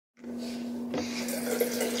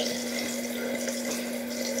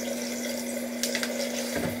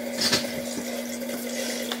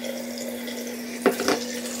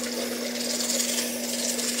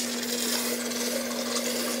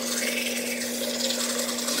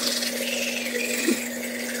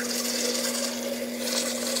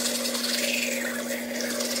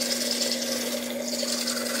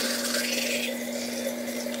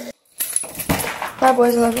Bye,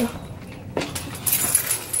 boys. I love you.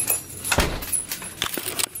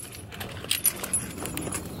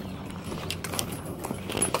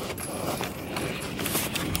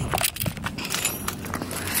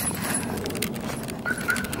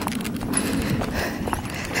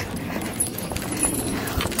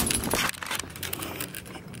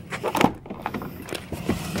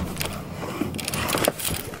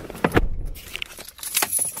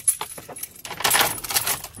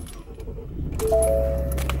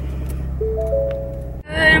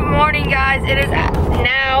 Guys, it is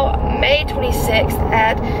now May 26th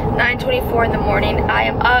at 9:24 in the morning. I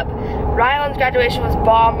am up. Ryland's graduation was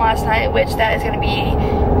bomb last night, which that is going to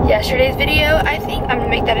be yesterday's video. I think I'm going to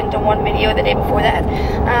make that into one video the day before that.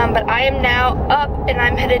 But I am now up and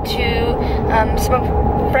I'm headed to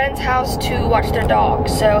some friend's house to watch their dog.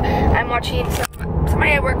 So I'm watching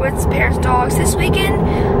somebody I work with's parents' dogs this weekend,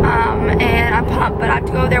 and I'm pumped, but I have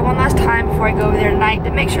to go there one last time before I go over there tonight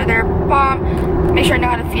to make sure they're bomb, make sure I know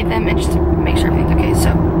how to feed them, and just make sure everything's okay.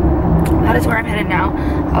 So that is where I'm headed now.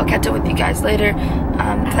 I'll catch up with you guys later.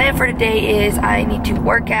 The plan for today is I need to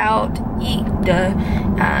work out, eat,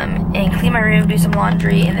 and clean my room, do some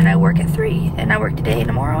laundry, and then I work at 3. And I work today and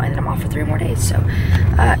tomorrow, and then I'm off for 3 more days. So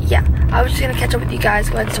yeah, I was just gonna catch up with you guys,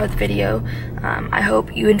 go ahead and start the video. I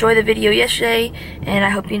hope you enjoyed the video yesterday, and I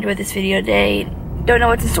hope you enjoyed this video today. Don't know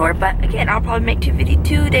what's in store, but again, I'll probably make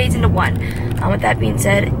 2 days into one. With that being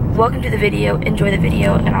said, welcome to the video, enjoy the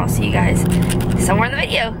video, and I'll see you guys somewhere in the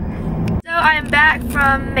video. So I am back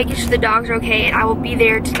from making sure the dogs are okay, and I will be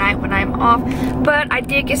there tonight when I'm off. But I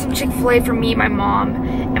did get some Chick-fil-A for me, my mom,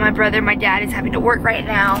 and my brother. My dad is having to work right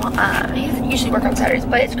now. He usually works on Saturdays,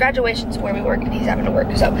 but it's graduation's where we work, and he's having to work,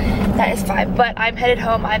 so that is fine. But I'm headed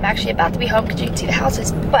home. I'm actually about to be home because you can see the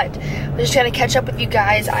houses. But we're just gonna catch up with you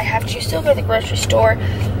guys. I have to still go to the grocery store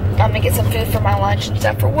and get some food for my lunch and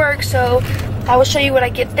stuff for work. So I will show you when I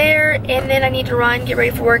get there, and then I need to run, get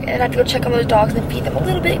ready for work, and I have to go check on those dogs and feed them a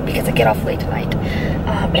little bit because I get off late tonight.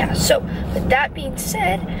 Yeah, so with that being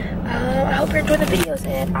said, I hope you're enjoying the videos,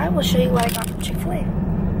 and I will show you what I got from Chick-fil-A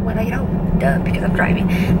when I get home. Duh, because I'm driving.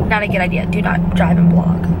 Not a good idea. Do not drive and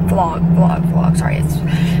vlog. Sorry, it's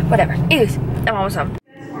whatever. Anyways, I'm almost home.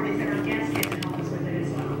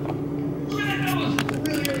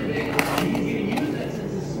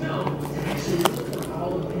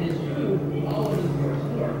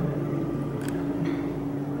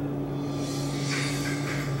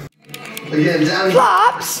 Again, down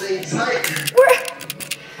Flops. Hey,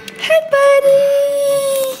 buddy.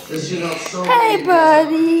 Hey,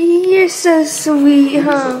 buddy. You're so sweet,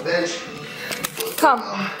 huh? Come.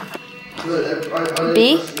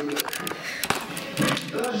 B.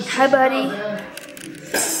 Hi, buddy.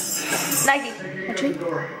 Nike. A treat.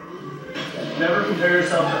 Never compare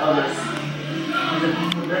yourself to others.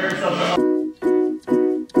 Compare yourself to others.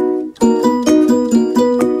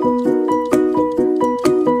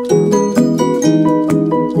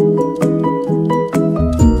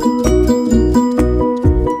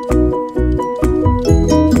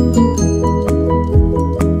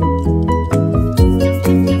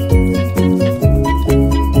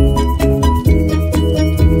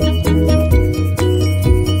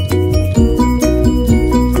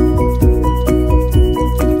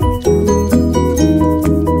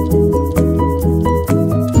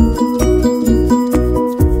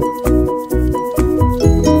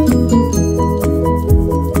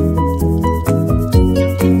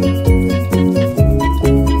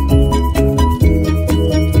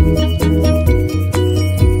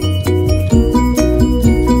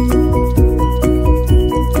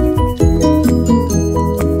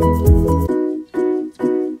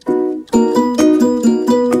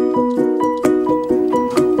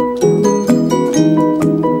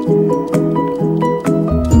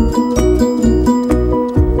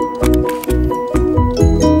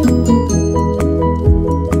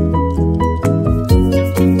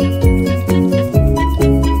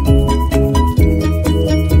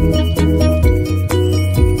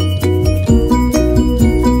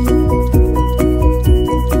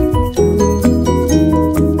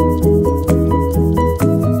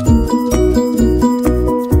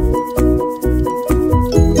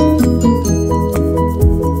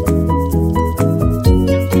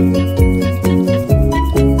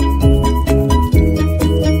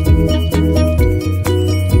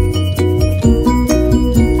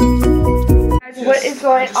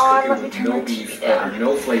 going on? Let me turn my TV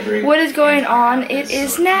down. What is going on? It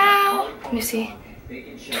is now, let me see,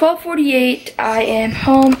 12:48. I am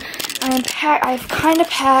home. I am packed. I've kind of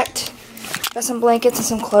packed. Got some blankets and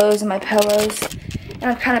some clothes and my pillows. and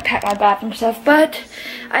I've kind of packed my bathroom stuff, but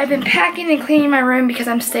I've been packing and cleaning my room because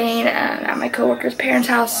I'm staying at my coworker's parents'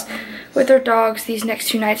 house with their dogs these next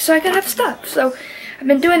 2 nights, so I gotta have stuff. So I've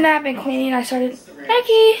been doing that, been cleaning. I started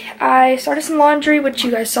some laundry, which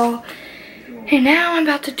you guys saw, and now I'm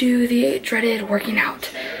about to do the dreaded working out.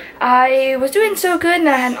 I was doing so good, and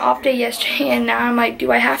I had an off day yesterday, and now I'm like,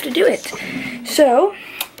 do I have to do it? So,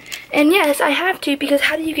 and yes, I have to, because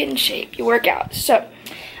how do you get in shape? You work out. So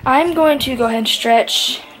I'm going to go ahead and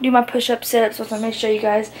stretch, do my push-up, sit-ups, which I'm going to show you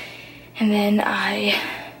guys, and then I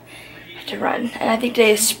have to run. And I think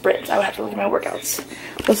today is sprints. I would have to look at my workouts.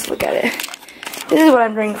 Let's look at it. This is what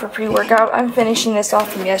I'm drinking for pre-workout. I'm finishing this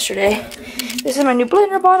off from yesterday. This is my new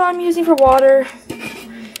blender bottle I'm using for water.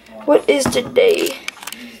 What is today?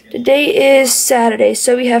 Today is Saturday,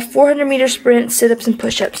 so we have 400-meter sprints, sit-ups, and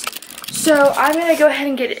push-ups. So I'm going to go ahead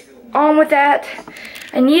and get on with that.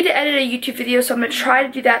 I need to edit a YouTube video, so I'm going to try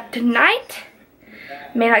to do that tonight.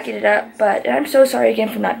 May not get it up, but I'm so sorry again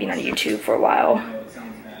for not being on YouTube for a while.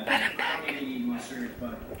 But I'm back.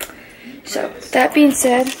 So, that being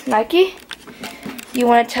said, Nike, you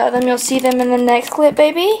want to tell them you'll see them in the next clip,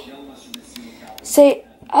 baby? Say,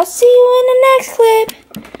 I'll see you in the next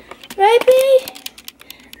clip. Right, B?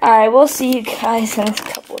 Alright, we'll see you guys in a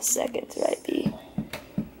couple of seconds, right, B?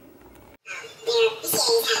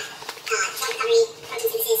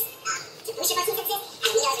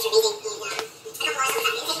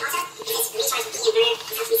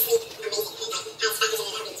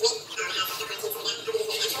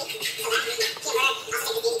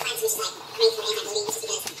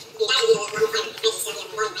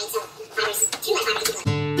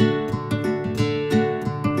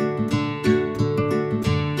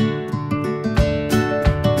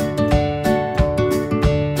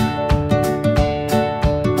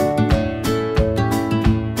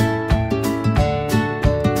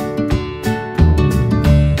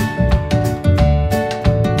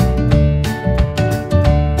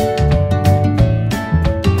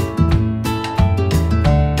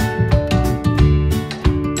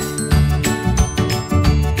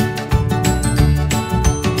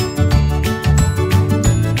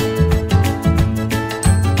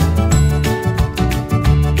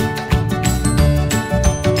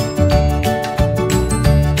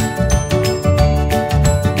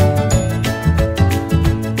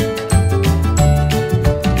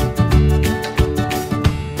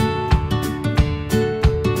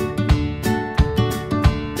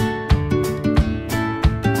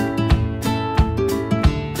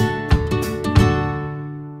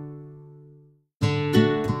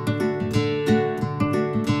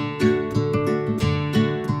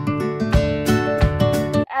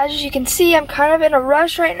 As you can see, I'm kind of in a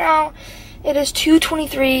rush right now. It is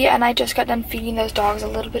 2:23 and I just got done feeding those dogs a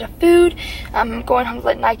little bit of food. I'm going home to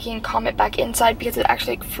let Nike and Comet back inside because it's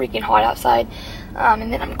actually like freaking hot outside.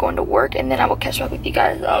 And then I'm going to work, and then I will catch up with you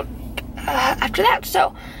guys after that.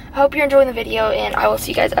 So I hope you're enjoying the video, and I will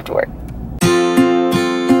see you guys after work.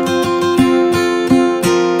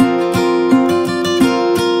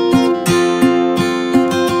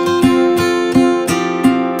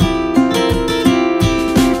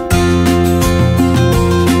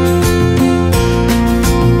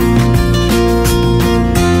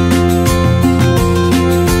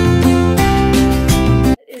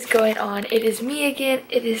 It is me again.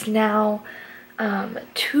 It is now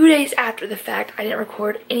 2 days after the fact. I didn't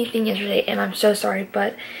record anything yesterday, and I'm so sorry,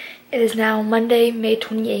 but it is now Monday, May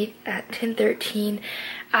 28th at 10:13.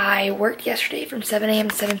 I worked yesterday from 7 a.m.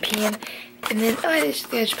 to 7 p.m. and then I just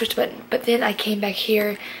pushed a button. But then I came back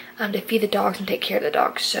here to feed the dogs and take care of the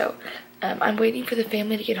dogs. So I'm waiting for the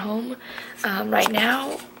family to get home right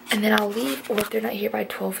now, and then I'll leave. Or if they're not here by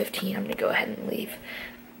 12:15, I'm gonna go ahead and leave.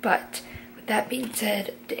 But that being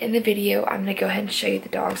said, to end the video, I'm going to go ahead and show you the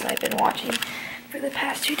dogs that I've been watching for the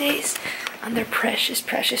past 2 days. They're precious,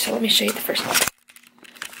 precious. So let me show you the first one.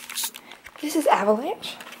 This is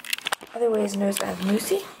Avalanche, otherwise known as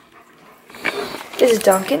Moosey. This is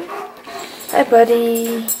Duncan. Hi,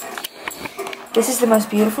 buddy. This is the most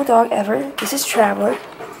beautiful dog ever. This is Traveler.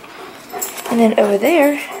 And then over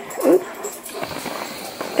there, oop,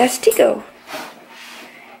 that's Tico.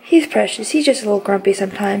 He's precious. He's just a little grumpy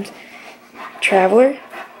sometimes. Traveler,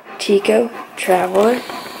 Tico, Traveler,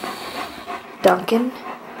 Duncan,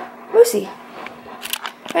 Moosey.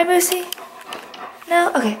 Right, Moosey?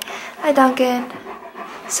 No? Okay. Hi, Duncan.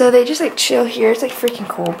 So they just like chill here. It's like freaking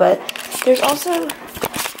cool. But there's also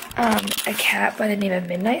a cat by the name of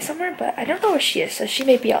Midnight somewhere, but I don't know where she is, so she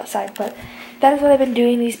may be outside. But that is what I've been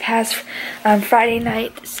doing these past Friday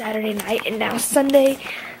night, Saturday night, and now Sunday.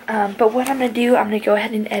 But what I'm going to do, I'm going to go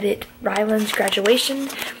ahead and edit Ryland's graduation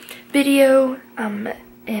video,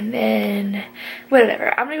 and then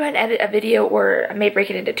whatever. I'm gonna go ahead and edit a video, or I may break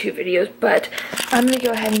it into 2 videos, but I'm gonna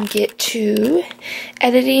go ahead and get to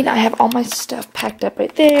editing. I have all my stuff packed up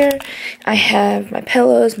right there. I have my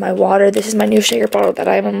pillows, my water. This is my new shaker bottle that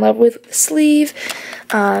I'm in love with the sleeve.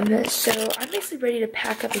 So I'm basically ready to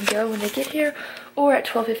pack up and go when they get here, or at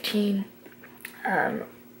 12:15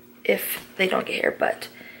 if they don't get here. But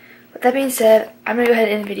with that being said, I'm going to go ahead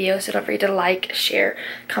and end the video, so don't forget to like, share,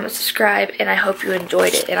 comment, subscribe, and I hope you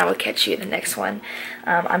enjoyed it, and I will catch you in the next one.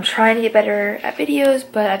 I'm trying to get better at videos,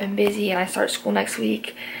 but I've been busy, and I start school next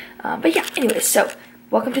week. But yeah, anyways, so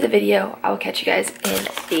welcome to the video. I will catch you guys in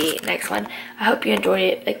the next one. I hope you enjoyed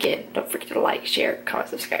it. Again, don't forget to like, share, comment,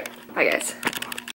 subscribe. Bye, guys.